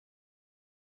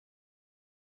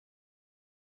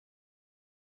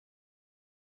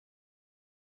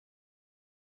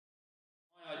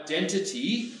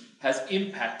identity has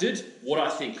impacted what I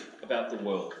think about the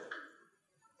world.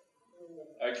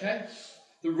 Okay?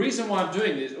 The reason why I'm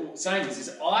doing this, or saying this,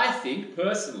 is I think,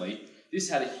 personally, this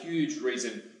had a huge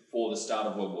reason for the start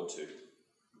of World War II.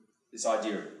 This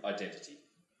idea of identity.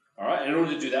 All right? And in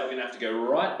order to do that, we're going to have to go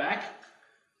right back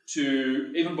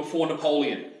to even before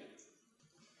Napoleon.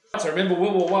 So remember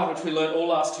World War I, which we learned all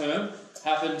last term,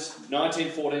 happened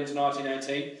 1914 to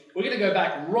 1918. We're going to go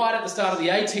back right at the start of the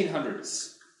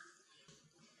 1800s.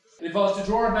 And if I was to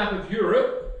draw a map of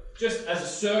Europe, just as a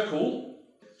circle,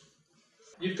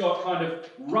 you've got kind of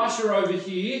Russia over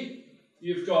here,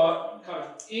 you've got kind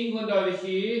of England over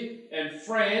here, and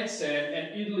France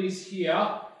and Italy's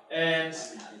here, and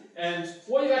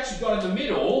what you've actually got in the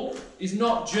middle is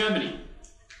not Germany.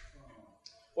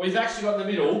 What you've actually got in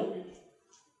the middle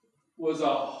was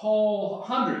a whole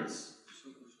hundreds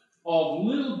of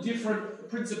little different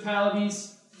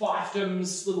principalities,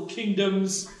 fiefdoms, little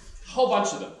kingdoms, a whole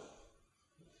bunch of them.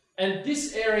 And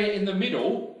this area in the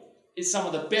middle is some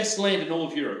of the best land in all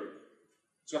of Europe.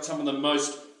 It's got some of the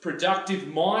most productive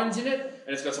mines in it,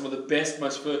 and it's got some of the best,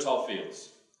 most fertile fields.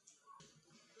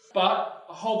 But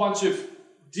a whole bunch of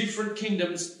different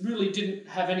kingdoms really didn't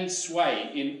have any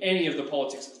sway in any of the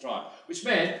politics at the time, which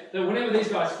meant that whenever these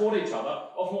guys fought each other,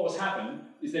 often what was happening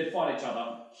is they'd fight each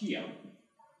other here.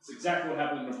 That's exactly what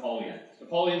happened with Napoleon.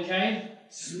 Napoleon came,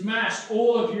 smashed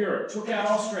all of Europe, took out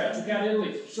Austria, took out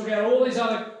Italy, took out all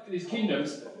these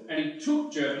kingdoms, and he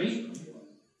took Germany,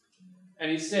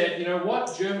 and he said, you know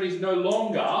what, Germany's no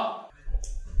longer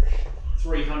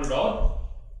 300 odd.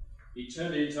 He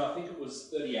turned it into, I think it was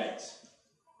 38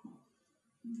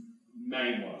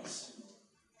 main ones.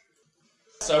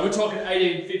 So we're talking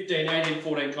 1815,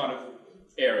 1814 kind of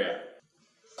area.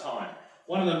 Time.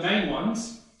 One of the main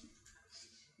ones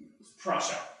was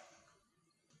Prussia.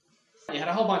 You had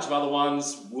a whole bunch of other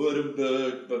ones,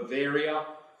 Württemberg, Bavaria,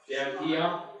 down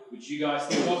here, which you guys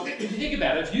think of. If you think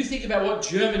about it, if you think about what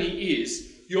Germany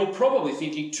is, you're probably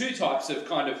thinking two types of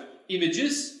kind of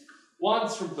images.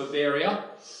 One's from Bavaria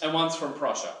and one's from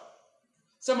Prussia.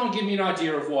 Someone give me an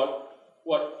idea of what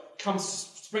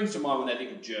springs to mind when they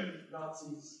think of Germany.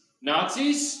 Nazis.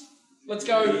 Nazis? Let's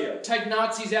go take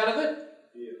Nazis out of it.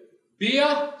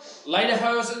 Beer,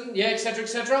 Lederhosen, yeah, etc.,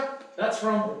 etc. That's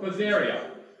from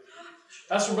Bavaria.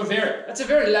 That's from Bavaria. That's a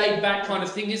very laid-back kind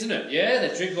of thing, isn't it? Yeah,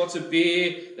 they drink lots of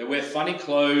beer, they wear funny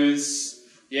clothes,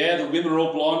 yeah, the women are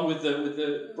all blonde with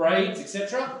the braids,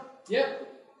 etc. Yeah.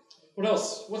 What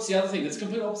else? What's the other thing that's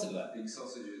completely opposite of that? Big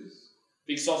sausages.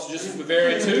 Big sausages from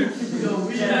Bavaria too?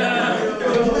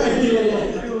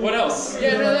 What else?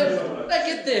 Yeah, no, they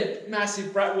get their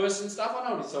massive bratwurst and stuff. I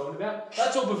know what he's talking about.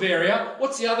 That's all Bavaria.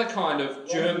 What's the other kind of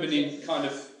Germany kind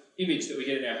of image that we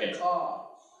get in our head?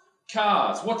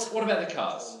 Cars. What about the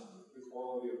cars?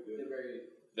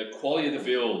 The quality of the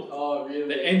build. Oh, really?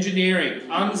 The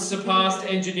engineering. Unsurpassed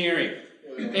engineering.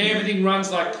 Everything runs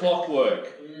like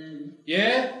clockwork.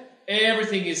 Yeah?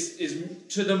 Everything is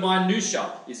to the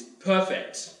minutiae, is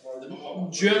perfect.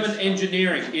 German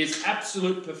engineering is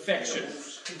absolute perfection.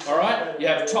 Alright? You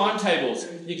have timetables.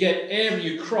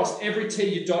 You cross every T,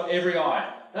 you dot every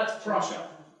I. That's Prussia.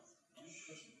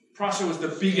 Prussia was the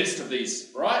biggest of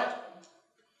these, right?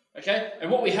 Okay?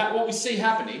 And what we see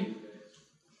happening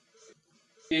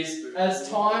is as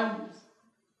time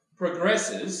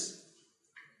progresses,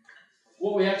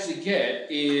 what we actually get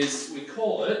is, we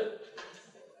call it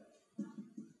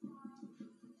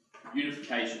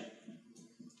unification.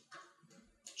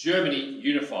 Germany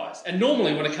unifies. And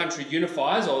normally when a country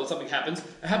unifies or something happens,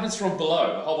 it happens from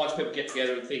below. A whole bunch of people get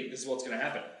together and think this is what's going to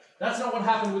happen. That's not what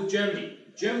happened with Germany.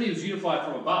 Germany was unified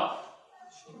from above.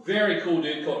 Very cool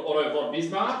dude called Otto von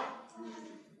Bismarck.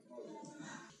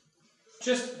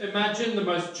 Just imagine the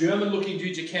most German-looking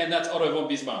dude you can, that's Otto von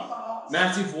Bismarck.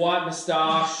 Massive white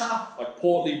moustache, like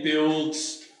portly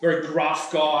builds, very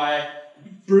gruff guy.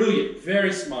 Brilliant,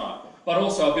 very smart, but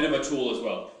also a bit of a tool as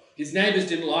well. His neighbours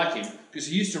didn't like him because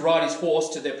he used to ride his horse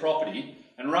to their property,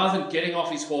 and rather than getting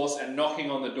off his horse and knocking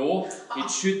on the door,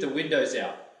 he'd shoot the windows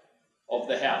out of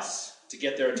the house to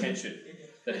get their attention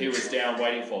that he was down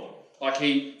waiting for them. Like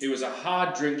he was a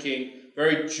hard-drinking,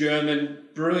 very German,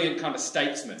 brilliant kind of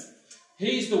statesman.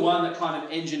 He's the one that kind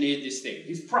of engineered this thing.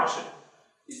 He's Prussian.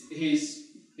 He's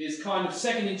kind of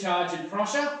second in charge in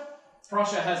Prussia.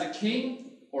 Prussia has a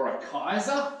king or a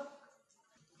Kaiser.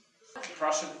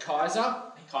 Prussian Kaiser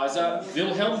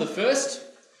Wilhelm I.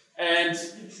 And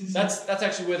that's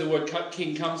actually where the word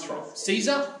king comes from.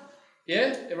 Caesar,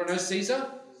 yeah? Everyone knows Caesar?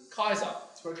 Kaiser,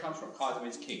 that's where it comes from. Kaiser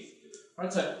means king.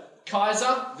 Right, so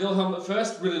Kaiser Wilhelm I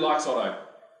really likes Otto.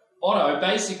 Otto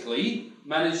basically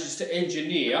manages to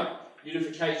engineer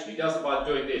unification. He does it by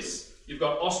doing this. You've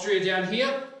got Austria down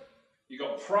here, you've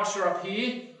got Prussia up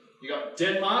here, you've got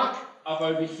Denmark up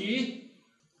over here,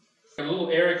 a little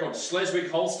area called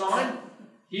Schleswig-Holstein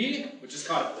here, which is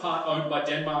kind of part owned by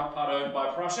Denmark, part owned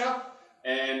by Prussia,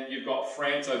 and you've got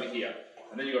France over here.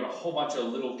 And then you've got a whole bunch of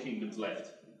little kingdoms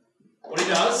left. What he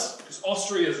does, because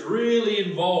Austria is really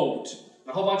involved in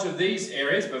a whole bunch of these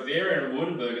areas, Bavaria and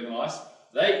Württemberg and the likes,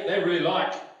 they really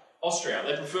like Austria.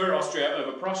 They prefer Austria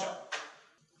over Prussia.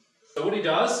 So what he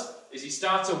does is he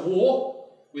starts a war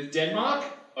with Denmark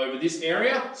over this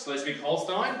area,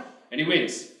 Schleswig-Holstein, and he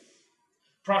wins.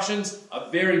 Prussians are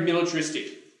very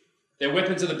militaristic. Their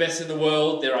weapons are the best in the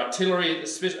world. Their artillery,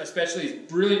 especially,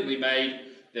 is brilliantly made.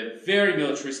 They're very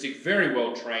militaristic, very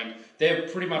well trained. They're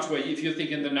pretty much where, if you're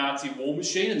thinking the Nazi war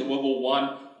machine and the World War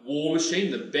I war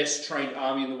machine, the best trained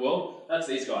army in the world, that's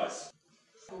these guys.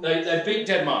 They beat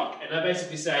Denmark, and they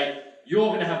basically say, you're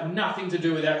going to have nothing to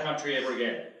do with our country ever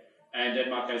again. And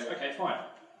Denmark goes, okay, fine.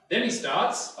 Then he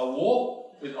starts a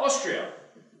war with Austria.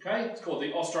 Okay, it's called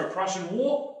the Austro-Prussian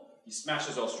War. He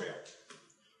smashes Austria.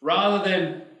 Rather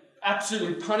than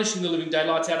absolutely punishing the living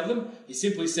daylights out of them, he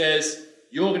simply says,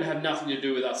 you're going to have nothing to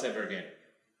do with us ever again.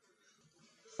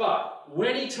 But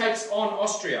when he takes on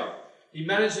Austria, he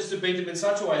manages to beat them in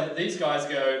such a way that these guys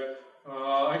go,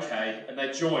 oh, okay, and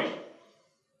they join.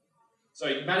 So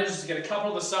he manages to get a couple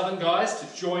of the southern guys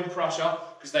to join Prussia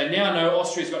because they now know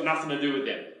Austria's got nothing to do with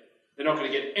them. They're not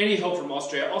going to get any help from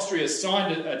Austria. Austria has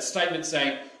signed a statement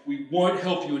saying, we won't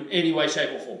help you in any way,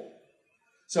 shape or form.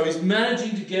 So he's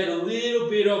managing to get a little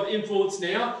bit of influence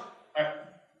now. A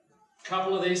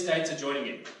couple of these states are joining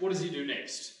in. What does he do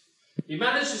next? He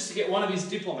manages to get one of his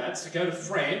diplomats to go to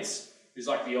France, who's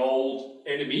like the old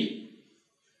enemy,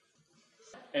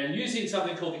 and using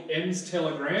something called the Ems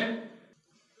telegram,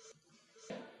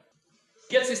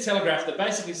 gets this telegraph that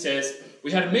basically says,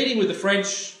 we had a meeting with the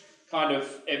French kind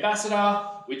of ambassador,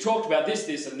 we talked about this,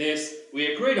 this and this,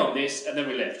 we agreed on this, and then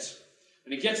we left.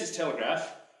 And he gets his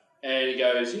telegraph, and he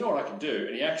goes, you know what I can do?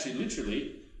 And he actually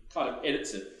literally kind of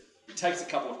edits it. He takes a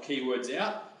couple of keywords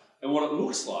out, and what it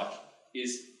looks like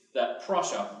is that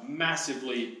Prussia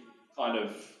massively kind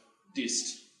of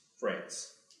dissed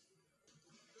France.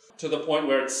 To the point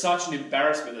where it's such an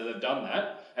embarrassment that they've done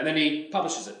that, and then he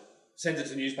publishes it, sends it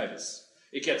to newspapers.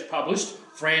 It gets published,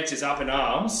 France is up in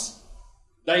arms.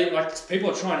 People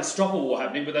are trying to stop a war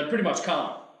happening, but they pretty much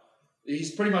can't.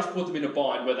 He's pretty much put them in a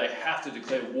bind where they have to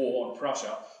declare war on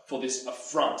Prussia for this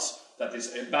affront that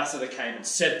this ambassador came and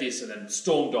said this and then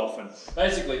stormed off, and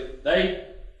basically they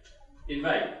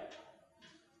invade.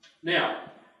 Now,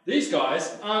 these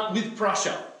guys aren't with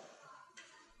Prussia,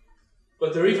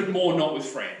 but they're even more not with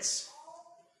France.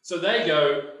 So they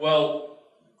go, well,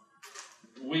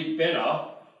 we better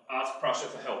ask Prussia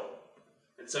for help.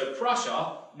 And so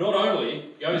Prussia not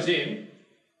only goes in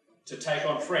to take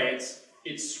on France,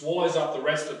 it swallows up the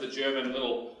rest of the German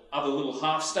other little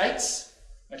half states,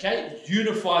 okay,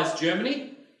 unifies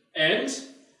Germany, and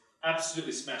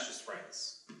absolutely smashes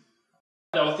France.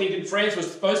 They were thinking France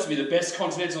was supposed to be the best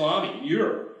continental army in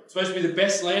Europe, supposed to be the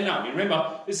best land army.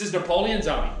 Remember, this is Napoleon's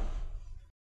army,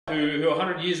 who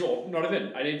 100 years, or not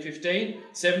even, 1815,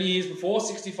 70 years before,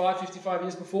 65, 55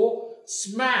 years before,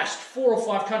 smashed 4 or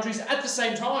 5 countries at the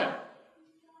same time.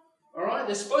 All right,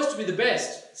 they're supposed to be the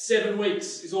best. 7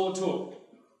 weeks is all it took.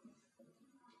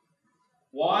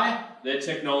 Why? Their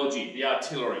technology, the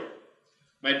artillery,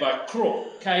 made by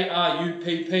Krupp,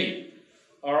 K-R-U-P-P.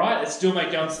 All right, they still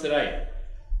make guns today.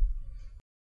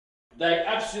 They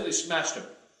absolutely smashed them.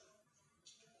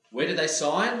 Where did they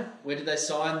sign? Where did they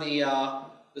sign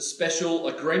the special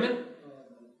agreement?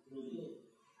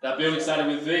 That building started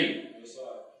with V.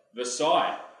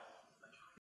 Versailles.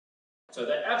 So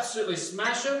they absolutely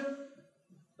smash them.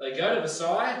 They go to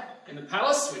Versailles in the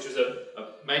palace, which was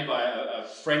made by a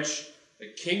French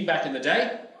king back in the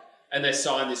day, and they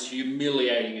sign this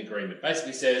humiliating agreement.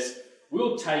 Basically says,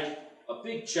 we'll take a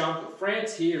big chunk of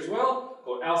France here as well,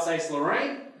 called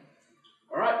Alsace-Lorraine.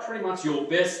 All right, pretty much your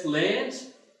best land,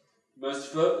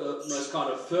 most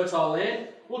kind of fertile land.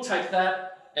 We'll take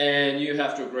that, and you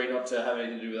have to agree not to have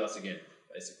anything to do with us again,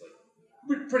 basically.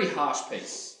 Pretty harsh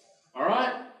piece. All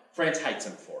right? France hates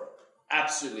them for it.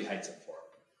 Absolutely hates them for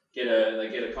it. They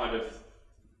get a kind of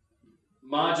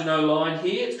Maginot Line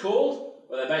here, it's called,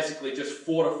 where they basically just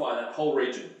fortify that whole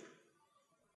region.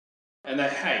 And they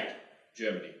hate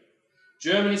Germany.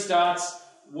 Germany starts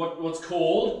what's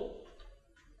called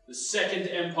the Second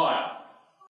Empire.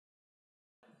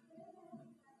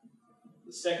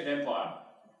 The Second Empire.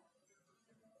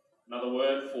 Another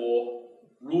word for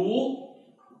rule,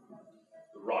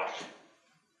 the Reich.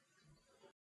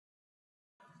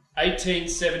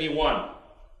 1871.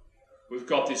 We've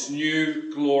got this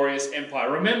new glorious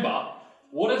empire. Remember,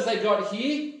 what have they got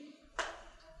here?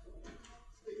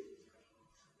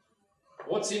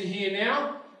 What's in here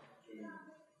now?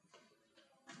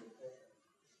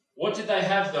 What did they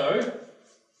have though?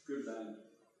 Good land.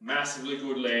 Massively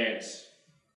good land.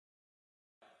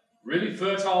 Really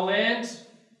fertile land,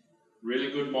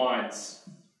 really good mines.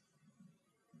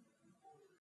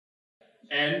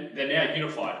 And they're now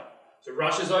unified. So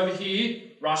Russia's over here.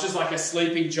 Russia's like a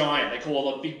sleeping giant. They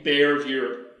call it the big bear of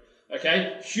Europe.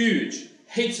 Okay? Huge.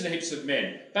 Heaps and heaps of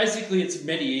men. Basically, it's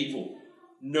medieval.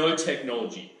 No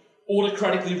technology.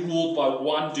 Autocratically ruled by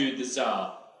one dude, the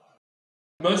Tsar.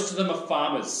 Most of them are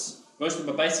farmers. Most of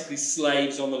them are basically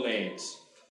slaves on the land.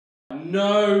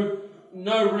 No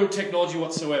real technology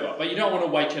whatsoever. But you don't want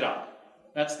to wake it up.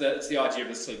 That's the idea of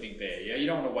the sleeping bear. Yeah? You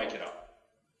don't want to wake it up.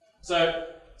 So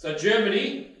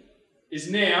Germany is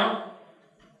now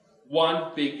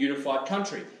one big unified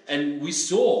country. And we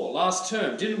saw last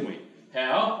term, didn't we,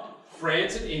 how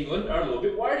France and England are a little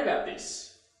bit worried about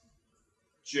this.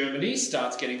 Germany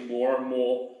starts getting more and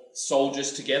more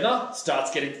soldiers together,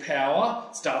 starts getting power,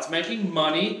 starts making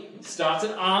money, starts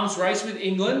an arms race with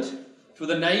England for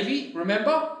the navy,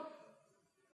 remember?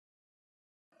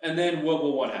 And then World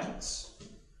War I happens.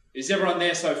 Is everyone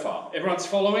there so far? Everyone's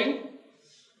following?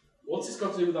 What's this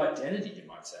got to do with identity, you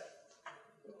might say?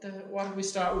 Why don't we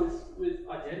start with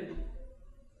identity?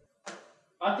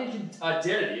 I think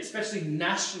identity, especially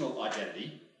national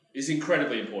identity, is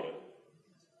incredibly important.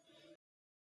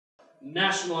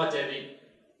 National identity,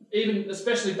 even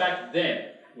especially back then,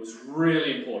 was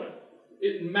really important.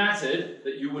 It mattered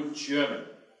that you were German.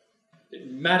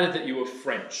 It mattered that you were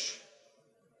French.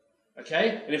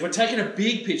 Okay? And if we're taking a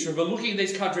big picture, if we're looking at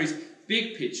these countries'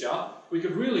 big picture, we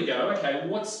could really go, okay,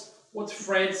 what's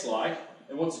France like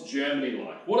and what's Germany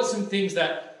like? What are some things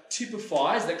that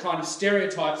typifies, that kind of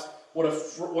stereotypes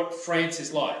what France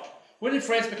is like? When did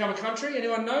France become a country?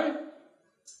 Anyone know?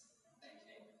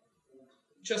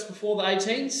 Just before the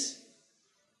 18s?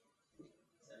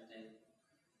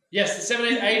 Yes, the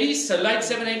 1780s. So late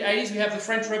 1780s, we have the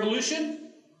French Revolution.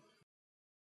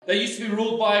 They used to be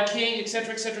ruled by a king,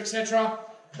 etc., etc., etc.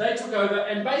 They took over,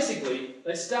 and basically,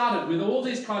 they started with all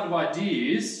these kind of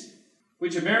ideas,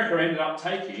 which America ended up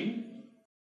taking,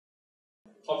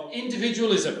 of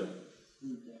individualism.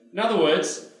 In other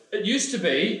words, it used to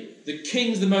be the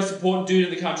king's the most important dude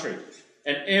in the country,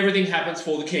 and everything happens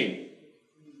for the king.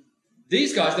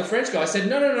 These guys, the French guys, said,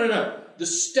 no. The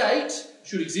state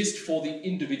should exist for the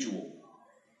individual.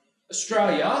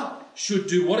 Australia should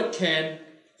do what it can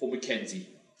for Mackenzie.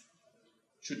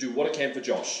 Should do what it can for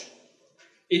Josh.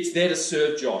 It's there to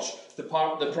serve Josh. The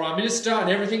Prime Minister and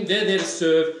everything, they're there to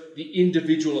serve the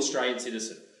individual Australian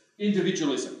citizen.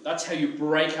 Individualism. That's how you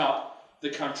break up the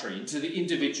country into the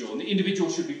individual. And the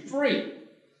individual should be free.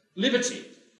 Liberty.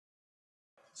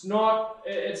 It's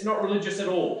not religious at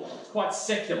all. It's quite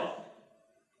secular.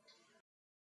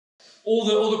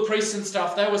 All the priests and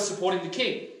stuff, they were supporting the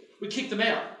king. We kicked them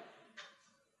out.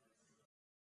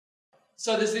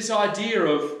 So there's this idea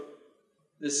of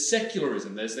there's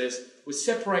secularism. We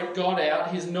separate God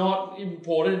out. He's not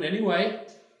important in any way.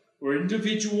 We're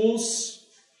individuals.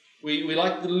 We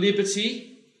like the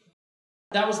liberty.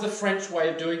 That was the French way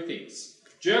of doing things.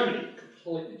 Germany,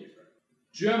 completely different.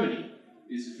 Germany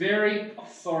is very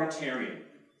authoritarian.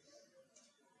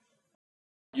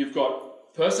 You've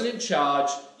got person in charge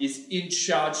is in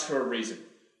charge for a reason.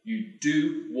 You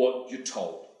do what you're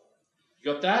told.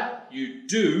 You got that? You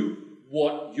do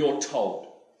what you're told.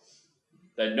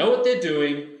 They know what they're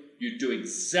doing. You do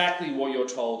exactly what you're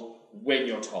told when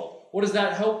you're told. What does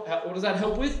that help? What does that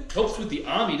help with? Helps with the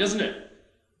army, doesn't it?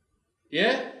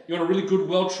 Yeah? You want a really good,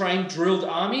 well-trained, drilled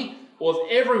army? Well,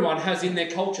 if everyone has in their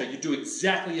culture, you do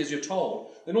exactly as you're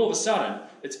told, then all of a sudden,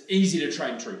 it's easy to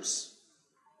train troops.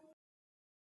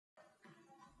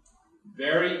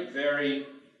 Very, very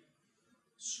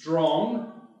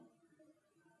strong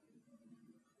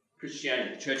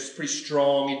Christianity. The church is pretty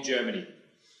strong in Germany.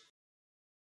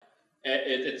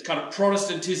 It's kind of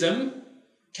Protestantism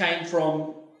came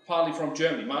partly from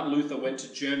Germany. Martin Luther went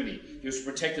to Germany. He was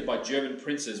protected by German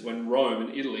princes when Rome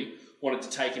and Italy wanted to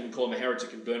take him and call him a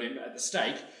heretic and burn him at the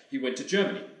stake. He went to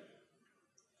Germany.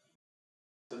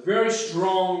 It's a very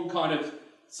strong kind of...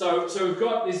 So we've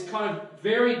got this kind of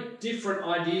very different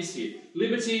ideas here.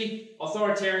 Liberty,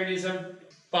 authoritarianism,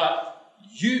 but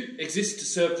you exist to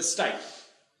serve the state.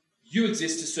 You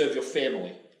exist to serve your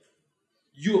family.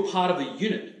 You are part of a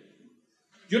unit.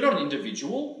 You're not an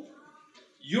individual.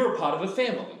 You're a part of a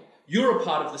family. You're a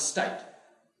part of the state.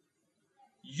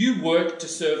 You work to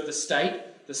serve the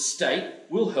state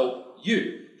will help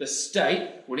you. the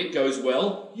state, when it goes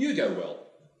well, you go well.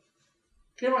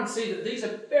 Can everyone see that these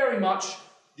are very much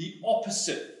the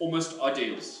opposite, almost,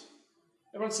 ideals?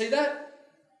 Everyone see that?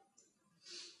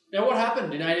 Now, what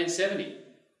happened in 1870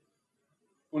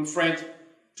 when France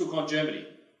took on Germany?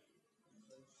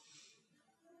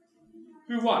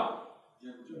 Who won?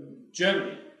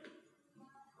 Germany.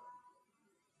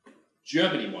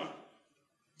 Germany won.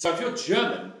 So if you're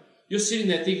German, you're sitting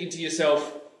there thinking to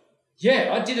yourself,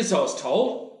 yeah, I did as I was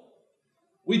told.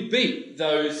 We beat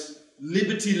those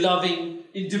liberty-loving,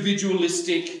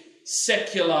 individualistic,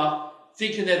 secular,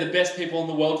 thinking they're the best people in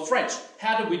the world French.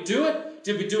 How did we do it?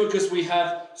 Did we do it because we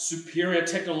have superior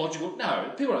technological...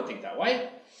 No, people don't think that way.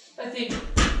 They think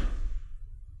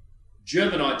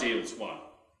German ideals won.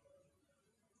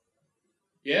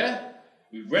 Yeah?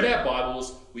 We read our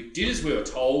Bibles, we did as we were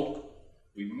told,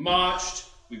 we marched,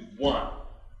 we won.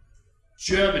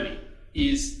 Germany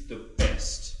is the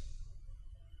best.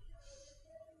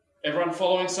 Everyone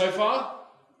following so far?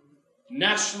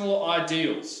 National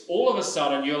ideals. All of a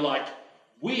sudden you're like,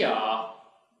 we are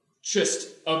just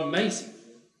amazing.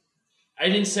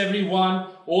 1871,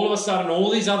 all of a sudden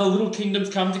all these other little kingdoms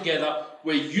come together.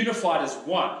 We're unified as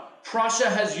one. Prussia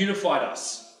has unified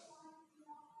us.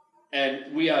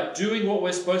 And we are doing what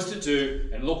we're supposed to do,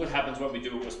 and look what happens when we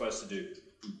do what we're supposed to do.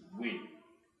 We win.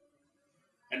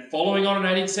 And following on in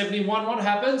 1871, what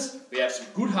happens? We have some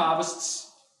good harvests.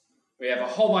 We have a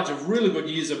whole bunch of really good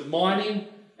years of mining,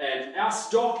 and our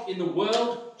stock in the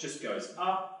world just goes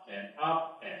up and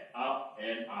up and up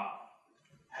and up.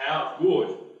 How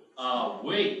good are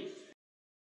we?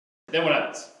 Then what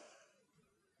happens?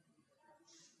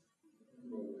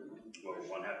 Well,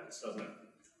 what happens, doesn't it?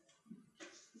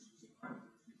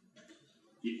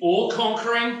 The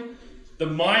all-conquering, the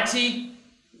mighty,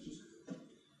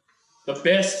 the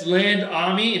best land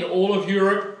army in all of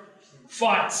Europe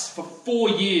fights for 4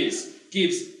 years,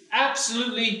 gives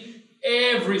absolutely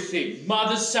everything.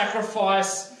 Mothers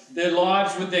sacrifice their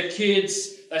lives with their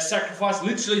kids. They sacrifice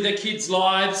literally their kids'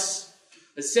 lives.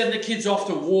 They send their kids off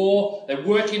to war. They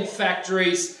work in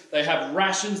factories. They have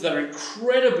rations that are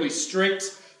incredibly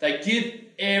strict. They give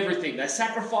everything. They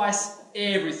sacrifice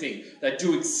everything. They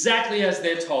do exactly as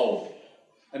they're told.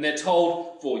 And they're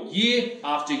told for year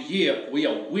after year, we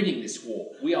are winning this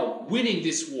war. We are winning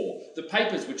this war. The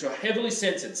papers, which are heavily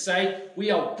censored, say,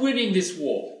 we are winning this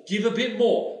war. Give a bit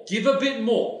more. Give a bit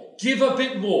more. Give a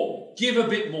bit more. Give a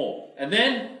bit more. And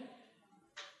then,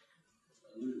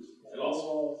 they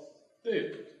lost.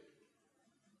 Boom.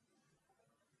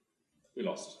 We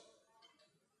lost.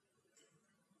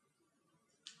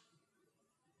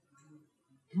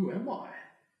 Who am I?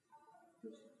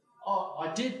 Oh,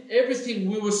 I did everything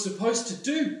we were supposed to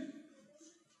do.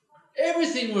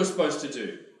 Everything we were supposed to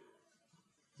do.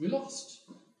 We lost.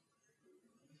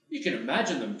 You can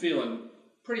imagine them feeling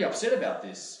pretty upset about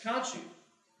this, can't you?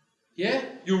 Yeah?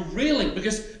 You're reeling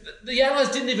because the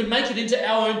Allies didn't even make it into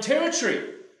our own territory.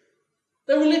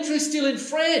 They were literally still in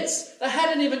France. They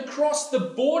hadn't even crossed the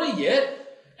border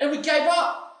yet, and we gave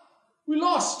up. We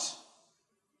lost.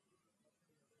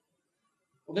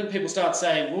 Well, then people start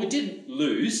saying, well, we didn't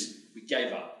lose, we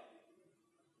gave up.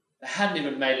 They hadn't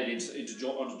even made it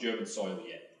onto German soil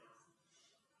yet.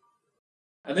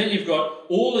 And then you've got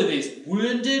all of these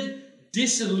wounded,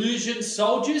 disillusioned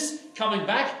soldiers coming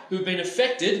back who've been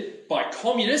affected by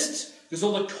communists, because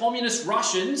all the communist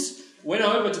Russians went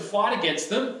over to fight against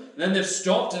them, and then they've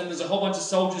stopped, and there's a whole bunch of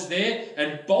soldiers there,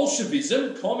 and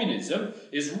Bolshevism, communism,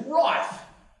 is rife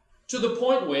to the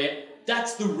point where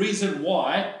that's the reason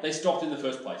why they stopped in the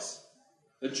first place.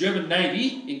 The German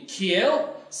Navy in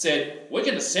Kiel said, we're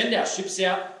going to send our ships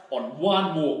out on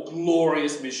one more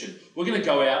glorious mission. We're going to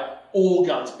go out all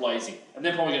guns blazing, and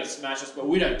they're probably going to smash us, but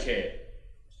we don't care.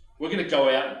 We're going to go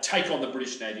out and take on the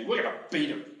British Navy. We're going to beat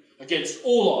them against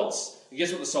all odds. And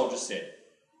guess what the soldiers said?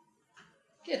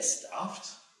 Get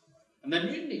stuffed. And they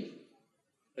mutinied.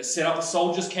 They set up a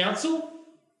soldiers' council.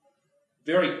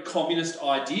 Very communist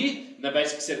idea. And they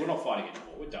basically said, we're not fighting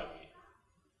anymore. We're done here.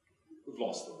 We've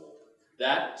lost the war.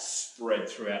 That spread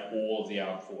throughout all of the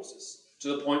armed forces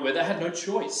to the point where they had no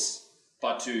choice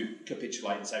but to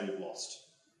capitulate and say we've lost.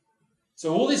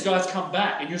 So all these guys come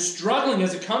back and you're struggling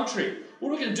as a country. What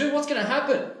are we going to do? What's going to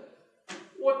happen?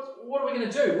 What are we going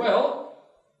to do? Well,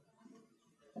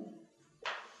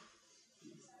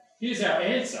 here's our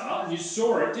answer, and you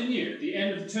saw it, didn't you? At the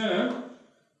end of the term,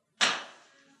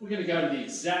 we're going to go to the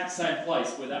exact same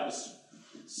place where that was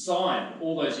signed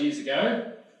all those years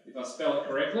ago, if I spell it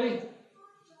correctly.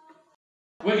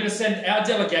 We're going to send our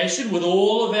delegation with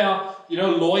all of our,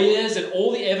 lawyers and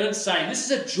all the evidence saying this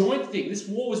is a joint thing. This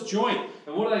war was joint.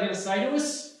 And what are they going to say to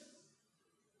us?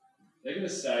 They're going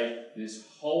to say this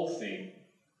whole thing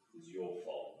was your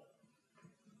fault.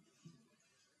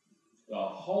 The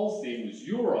whole thing was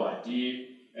your idea,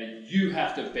 and you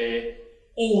have to bear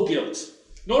all guilt.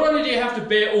 Not only do you have to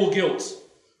bear all guilt,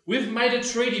 we've made a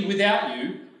treaty without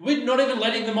you. We're not even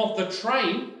letting them off the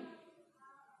train.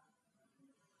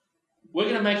 We're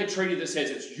going to make a treaty that says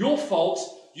it's your fault,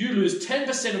 you lose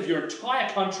 10% of your entire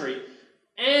country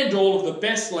and all of the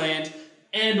best land,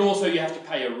 and also you have to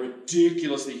pay a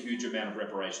ridiculously huge amount of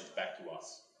reparations back to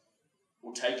us.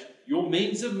 We'll take your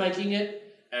means of making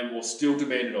it and we'll still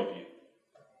demand it of you.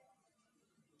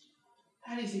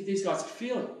 How do you think these guys are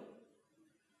feeling?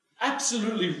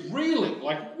 Absolutely reeling,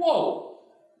 like, whoa.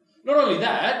 Not only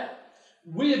that,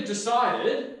 we have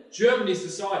decided, Germany's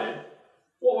decided,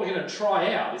 what we're going to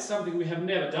try out is something we have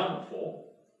never done before.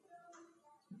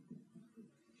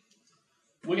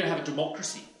 We're going to have a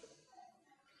democracy.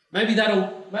 Maybe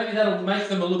that'll make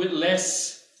them a little bit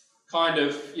less kind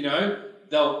of,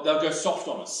 they'll go soft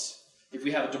on us if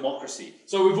we have a democracy.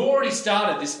 So we've already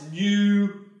started this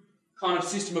new kind of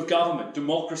system of government,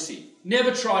 democracy.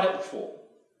 Never tried it before.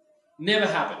 Never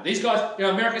happened. These guys,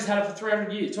 America's had it for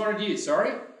 300 years, 200 years,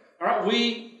 sorry. All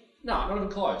right, not even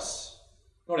close.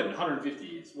 Not even 150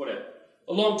 years, whatever.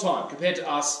 A long time compared to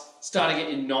us starting it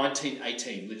in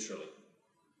 1918, literally.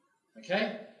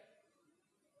 Okay?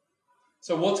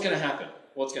 So what's going to happen?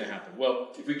 What's going to happen? Well,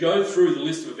 if we go through the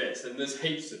list of events, and there's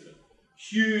heaps of them,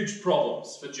 huge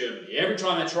problems for Germany. Every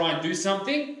time they try and do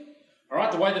something, all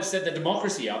right, the way they've set their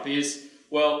democracy up is,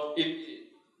 well,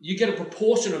 you get a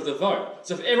proportion of the vote.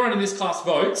 So if everyone in this class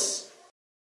votes,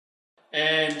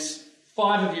 and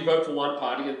 5 of you vote for one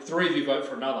party and 3 of you vote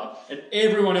for another, and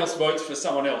everyone else votes for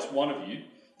someone else, 1 of you,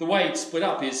 the way it's split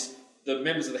up is the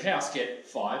members of the House get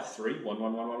 5, 3, 1, 1,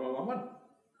 1, 1, 1, 1, 1.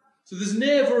 So there's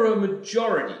never a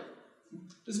majority.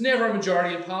 There's never a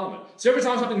majority in Parliament. So every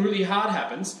time something really hard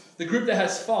happens, the group that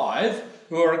has 5,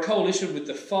 who are a coalition with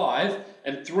the 5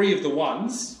 and 3 of the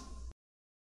ones,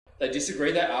 they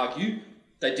disagree, they argue,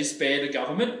 they disband a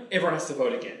government, everyone has to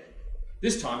vote again.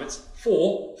 This time it's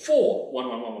 4, 4, 1,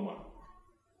 1, 1, 1, 1.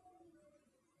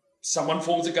 Someone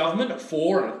forms a government, a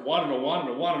 4 and a 1 and a 1 and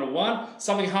a 1 and a 1.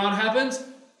 Something hard happens,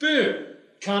 boom.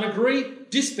 Can't agree,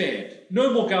 disband.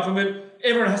 No more government,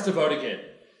 everyone has to vote again.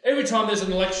 Every time there's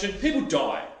an election, people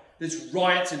die. There's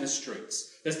riots in the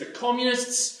streets. There's the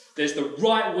communists, there's the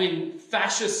right-wing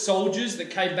fascist soldiers that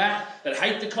came back that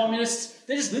hate the communists.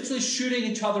 They're just literally shooting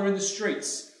each other in the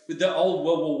streets with the old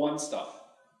World War I stuff.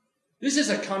 This is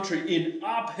a country in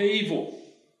upheaval.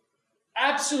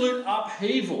 Absolute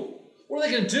upheaval. What are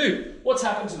they going to do? What's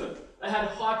happened to them? They had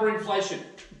hyperinflation.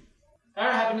 How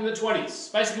it happened in the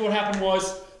 20s? Basically what happened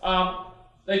was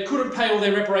they couldn't pay all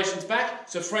their reparations back,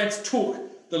 so France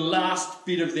took the last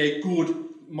bit of their good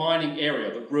mining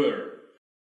area, the Ruhr.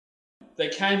 They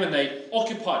came and they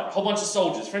occupied it. A whole bunch of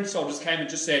soldiers, French soldiers, came and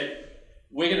just said,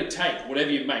 we're going to take whatever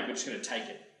you make, we're just going to take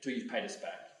it until you've paid us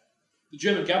back. The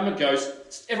German government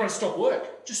goes, everyone stop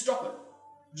work. Just stop it.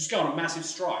 Just go on a massive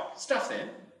strike. Stuff them.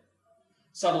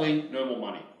 Suddenly, no more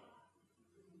money.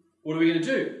 What are we going to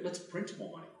do? Let's print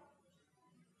more money.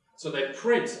 So they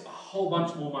print a whole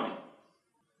bunch more money,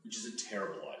 which is a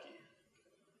terrible idea.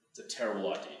 It's a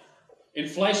terrible idea.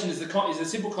 Inflation is the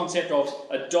simple concept of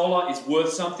a dollar is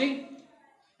worth something,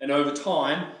 and over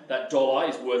time, that dollar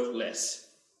is worth less.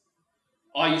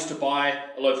 I used to buy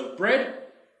a loaf of bread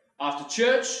after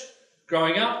church,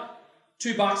 growing up,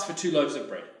 $2 for 2 loaves of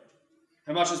bread.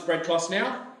 How much does bread cost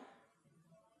now?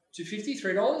 $2.50,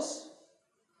 $3?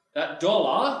 That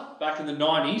dollar, back in the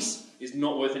 90s, is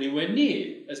not worth anywhere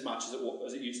near as much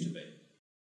as it used to be.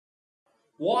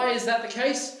 Why is that the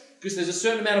case? Because there's a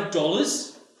certain amount of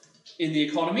dollars in the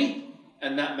economy,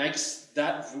 and that makes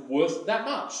that worth that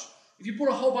much. If you put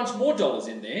a whole bunch more dollars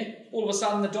in there, all of a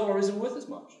sudden the dollar isn't worth as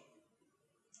much.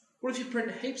 What if you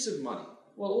print heaps of money?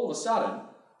 Well, all of a sudden,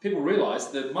 people realise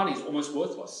that money is almost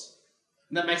worthless.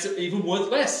 And that makes it even worth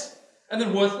less, and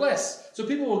then worth less. So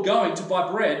people were going to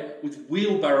buy bread with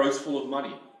wheelbarrows full of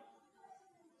money.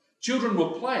 Children were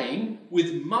playing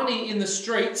with money in the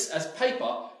streets as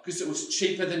paper because it was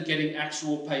cheaper than getting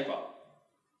actual paper.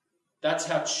 That's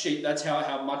how cheap, that's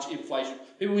how much inflation.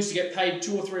 People used to get paid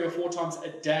 2 or 3 or 4 times a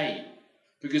day,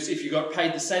 because if you got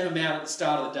paid the same amount at the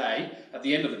start of the day, at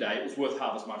the end of the day, it was worth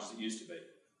half as much as it used to be.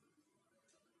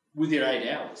 Within 8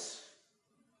 hours.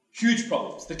 Huge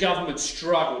problems. The government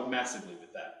struggled massively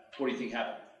with that. What do you think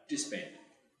happened? Disband.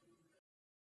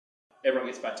 Everyone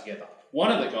gets back together.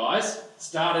 One of the guys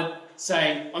started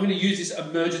saying, I'm going to use this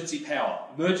emergency power.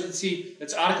 Emergency,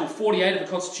 that's Article 48 of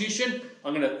the Constitution.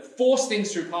 I'm going to force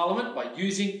things through Parliament by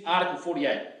using Article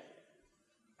 48.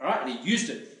 All right, and he used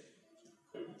it.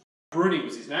 Bruni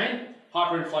was his name.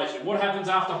 Hyperinflation. What happens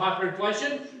after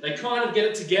hyperinflation? They kind of get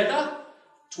it together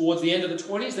towards the end of the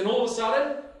 20s. Then all of a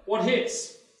sudden, what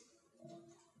hits? It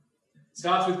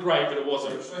starts with great, but it was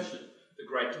a recession. The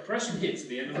Great Depression hits at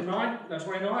the end of the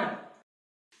 29.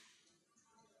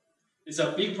 It's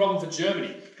a big problem for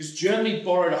Germany because Germany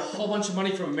borrowed a whole bunch of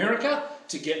money from America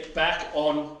to get back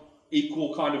on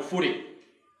equal kind of footing.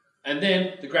 And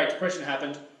then the Great Depression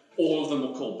happened. All of them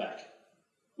were called back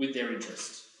with their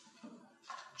interest.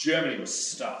 Germany was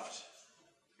stuffed.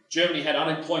 Germany had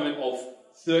unemployment of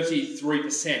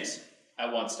 33%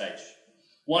 at one stage.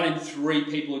 1 in 3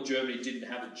 people in Germany didn't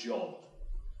have a job.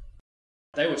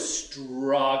 They were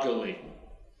struggling.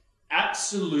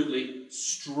 Absolutely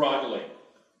struggling.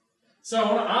 So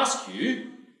I want to ask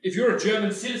you, if you're a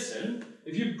German citizen,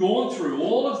 if you've gone through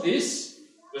all of this,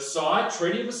 Versailles,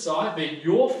 Treaty of Versailles, being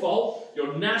your fault,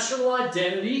 your national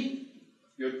identity,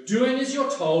 you're doing as you're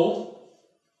told,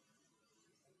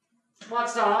 you might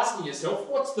start asking yourself,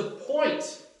 what's the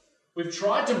point? We've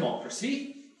tried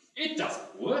democracy. It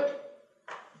doesn't work.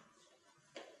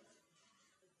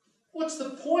 What's the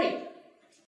point?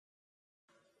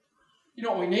 You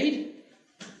know what we need?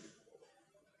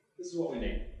 This is what we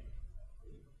need.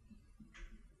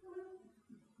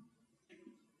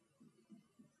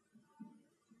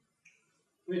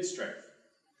 We need strength.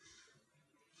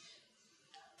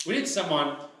 We need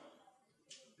someone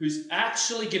who's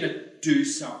actually going to do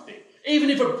something. Even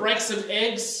if it breaks some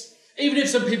eggs, even if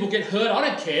some people get hurt, I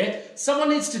don't care. Someone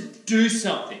needs to do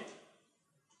something.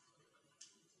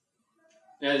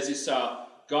 Now, there's this guy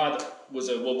that was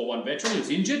a World War I veteran. He was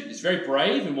injured. He's very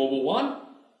brave in World War I.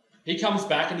 He comes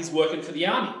back and he's working for the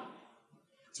army.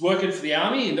 He's working for the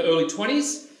army in the early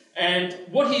 20s. And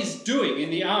what he's doing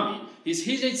in the army is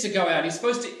he needs to go out. He's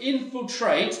supposed to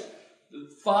infiltrate the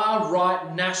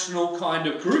far-right national kind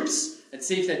of groups and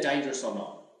see if they're dangerous or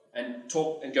not. And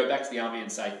talk and go back to the army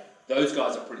and say, those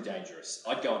guys are pretty dangerous.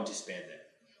 I'd go and disband them.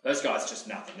 Those guys are just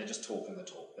nothing. They're just talking the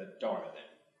talk. Don't worry about them.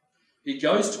 He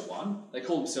goes to one. They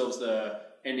call themselves the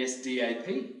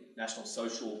NSDAP, National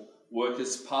Social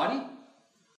Workers Party.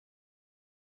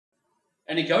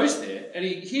 And he goes there and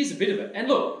he hears a bit of it. And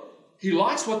look, he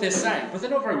likes what they're saying, but they're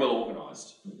not very well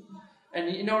organised.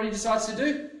 And you know what he decides to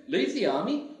do? Leave the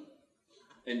army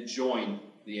and join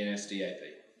the NSDAP.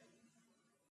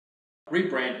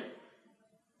 Rebrand it.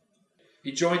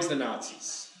 He joins the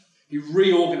Nazis. He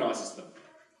reorganises them.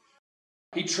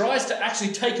 He tries to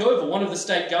actually take over one of the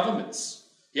state governments.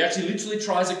 He actually literally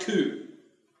tries a coup.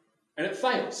 And it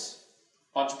fails.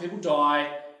 A bunch of people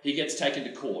die. He gets taken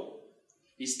to court.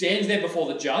 He stands there before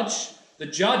the judge. The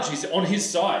judge is on his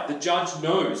side. The judge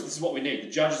knows this is what we need.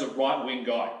 The judge is a right-wing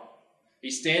guy. He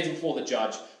stands before the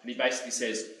judge and he basically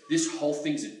says, this whole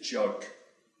thing's a joke.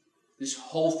 This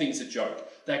whole thing's a joke.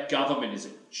 That government is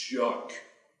a joke.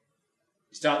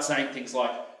 He starts saying things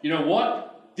like, you know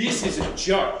what? This is a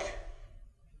joke.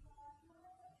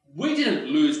 We didn't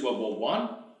lose World War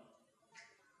I.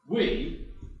 We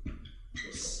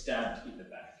were stabbed in the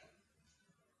back.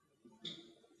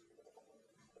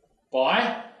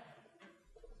 By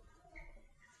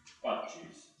the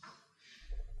Jews.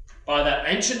 By that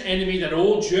ancient enemy that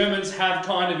all Germans have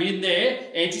kind of in there,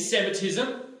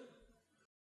 anti-Semitism.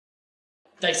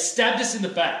 They stabbed us in the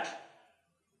back.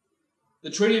 The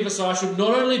Treaty of Versailles should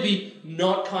not only be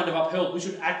not kind of upheld, we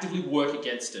should actively work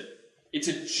against it. It's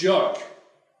a joke.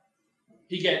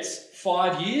 He gets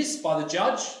 5 years by the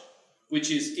judge, which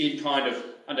is in kind of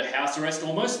under house arrest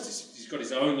almost. He's got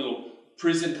his own little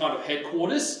prison kind of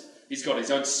headquarters. He's got his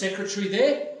own secretary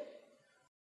there.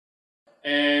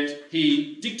 And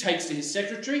he dictates to his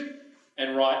secretary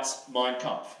and writes Mein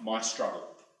Kampf, My Struggle.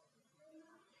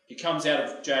 He comes out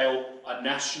of jail a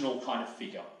national kind of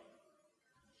figure.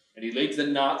 And he leads the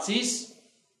Nazis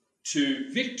to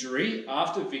victory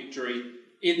after victory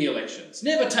in the elections.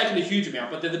 Never taken a huge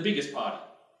amount, but they're the biggest party.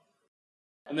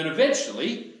 And then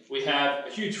eventually we have a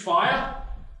huge fire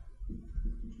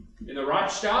in the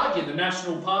Reichstag, in the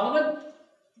national parliament,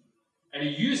 and he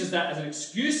uses that as an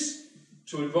excuse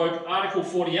to invoke Article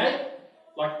 48,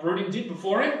 like Bruni did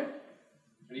before him,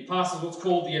 and he passes what's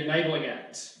called the Enabling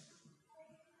Act.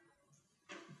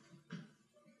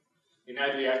 The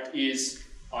Enabling Act is,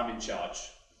 I'm in charge.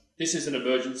 This is an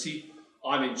emergency,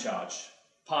 I'm in charge.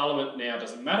 Parliament now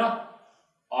doesn't matter.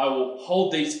 I will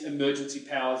hold these emergency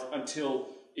powers until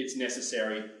it's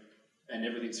necessary and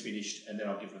everything's finished, and then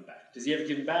I'll give them back. Does he ever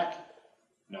give them back?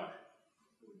 No.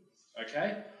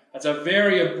 Okay? That's a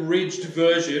very abridged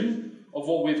version of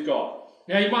what we've got.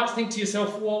 Now, you might think to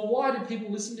yourself, well, why did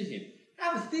people listen to him?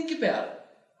 Have a think about it.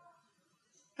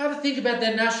 Have a think about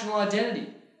their national identity.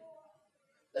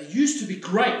 They used to be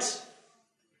great.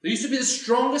 They used to be the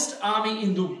strongest army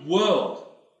in the world.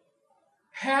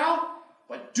 How?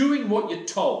 By doing what you're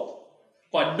told.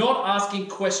 By not asking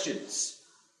questions.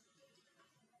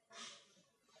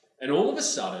 And all of a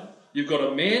sudden, you've got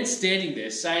a man standing there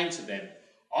saying to them,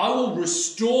 I will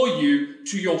restore you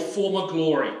to your former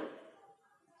glory.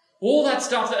 All that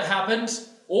stuff that happened,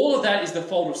 all of that is the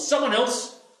fault of someone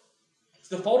else. It's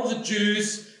the fault of the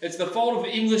Jews. It's the fault of the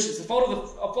English. It's the fault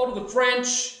of the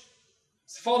French.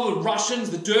 It's the fault of the Russians,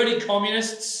 the dirty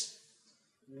communists.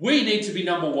 We need to be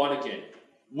number one again.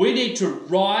 We need to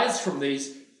rise from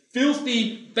these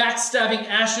filthy, backstabbing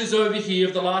ashes over here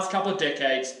of the last couple of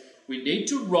decades. We need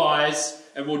to rise,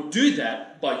 and we'll do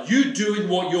that by you doing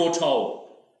what you're told.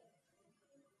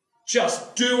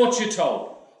 Just do what you're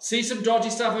told. See some dodgy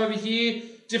stuff over here,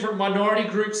 different minority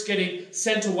groups getting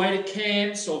sent away to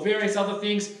camps or various other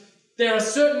things. There are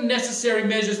certain necessary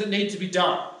measures that need to be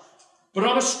done. But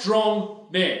I'm a strong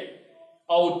man.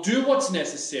 I will do what's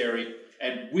necessary,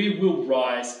 and we will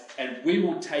rise, and we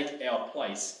will take our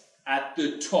place at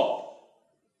the top.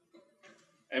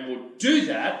 And we'll do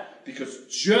that because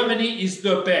Germany is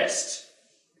the best.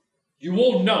 You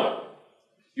all know it.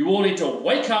 You all need to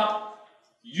wake up,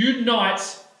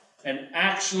 unite, and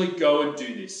actually go and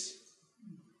do this.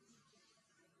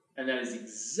 And that is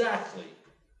exactly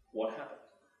what happened.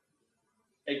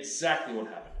 Exactly what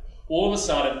happened. All of a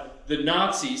sudden, the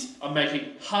Nazis are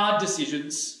making hard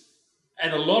decisions,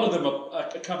 and a lot of them are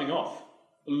coming off.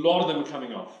 A lot of them are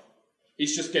coming off.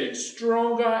 He's just getting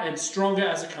stronger and stronger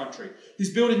as a country.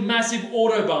 He's building massive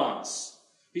autobahns.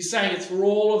 He's saying it's for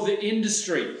all of the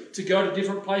industry to go to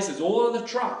different places, all of the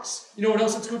trucks. You know what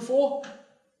else it's good for?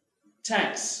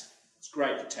 Tanks. It's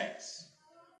great for tanks.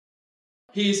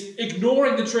 He's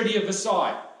ignoring the Treaty of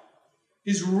Versailles.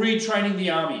 He's retraining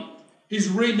the army. He's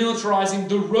remilitarizing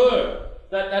the Ruhr,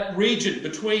 that region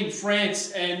between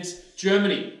France and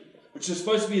Germany, which is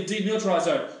supposed to be a demilitarized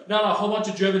zone. No, a whole bunch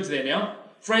of Germans there now.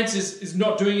 France is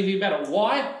not doing anything about it.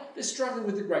 Why? They're struggling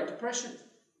with the Great Depression.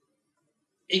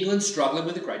 England's struggling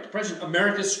with the Great Depression.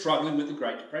 America's struggling with the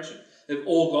Great Depression. They've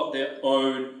all got their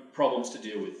own problems to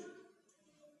deal with.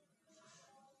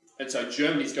 And so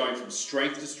Germany's going from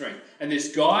strength to strength. And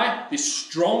this guy, this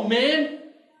strong man,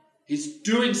 he's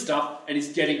doing stuff and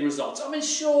he's getting results. I mean,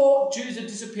 sure, Jews are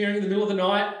disappearing in the middle of the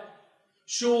night.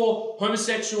 Sure,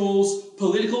 homosexuals,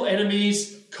 political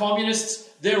enemies, communists,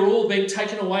 they're all being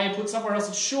taken away and put somewhere else.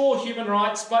 And sure, human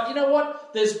rights, but you know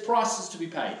what? There's prices to be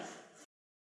paid.